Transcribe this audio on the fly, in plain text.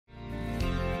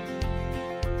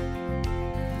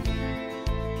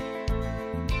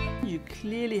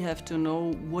clearly have to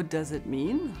know what does it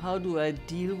mean, how do I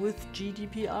deal with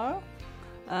GDPR,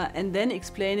 and then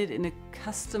explain it in a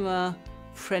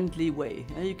customer-friendly way.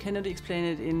 You cannot explain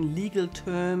it in legal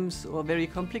terms or very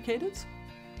complicated.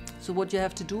 So what you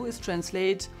have to do is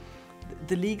translate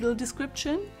the legal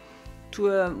description to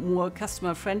a more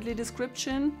customer-friendly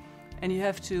description, and you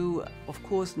have to, of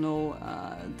course, know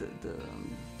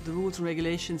the rules and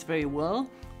regulations very well,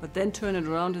 but then turn it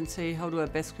around and say, how do I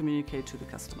best communicate to the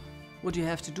customer? What you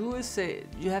have to do is say,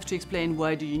 you have to explain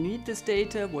why do you need this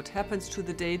data, what happens to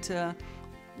the data,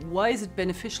 why is it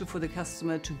beneficial for the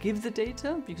customer to give the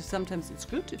data, because sometimes it's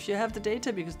good if you have the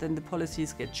data, because then the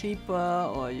policies get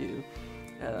cheaper, or you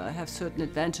have certain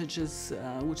advantages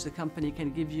which the company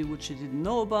can give you which you didn't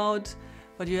know about.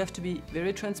 But you have to be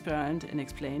very transparent and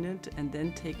explain it, and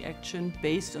then take action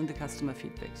based on the customer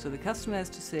feedback. So the customer has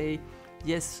to say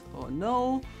yes or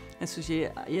no, and so say,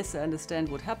 yes, I understand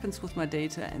what happens with my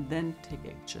data, and then take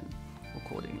action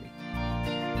accordingly.